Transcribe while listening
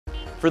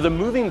For the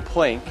moving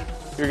plank,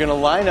 you're gonna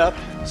line up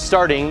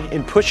starting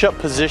in push-up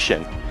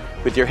position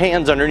with your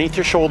hands underneath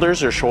your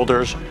shoulders, or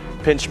shoulders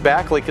pinched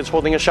back like it's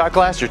holding a shot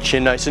glass, your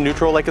chin nice and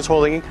neutral like it's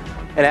holding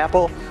an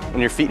apple, and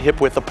your feet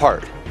hip width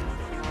apart.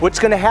 What's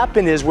gonna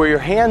happen is where your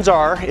hands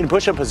are in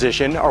push-up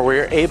position are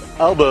where your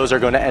elbows are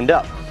gonna end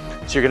up.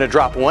 So you're gonna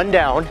drop one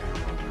down,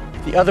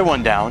 the other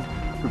one down,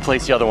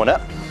 replace the other one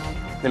up,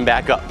 then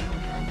back up.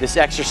 This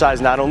exercise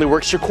not only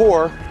works your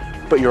core,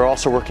 but you're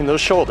also working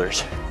those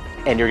shoulders.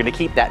 And you're gonna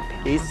keep that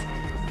pace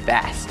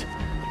fast.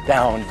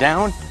 Down,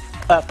 down,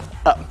 up,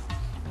 up.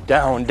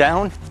 Down,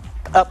 down,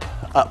 up,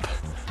 up.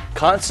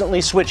 Constantly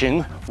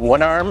switching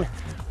one arm,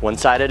 one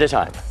side at a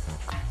time.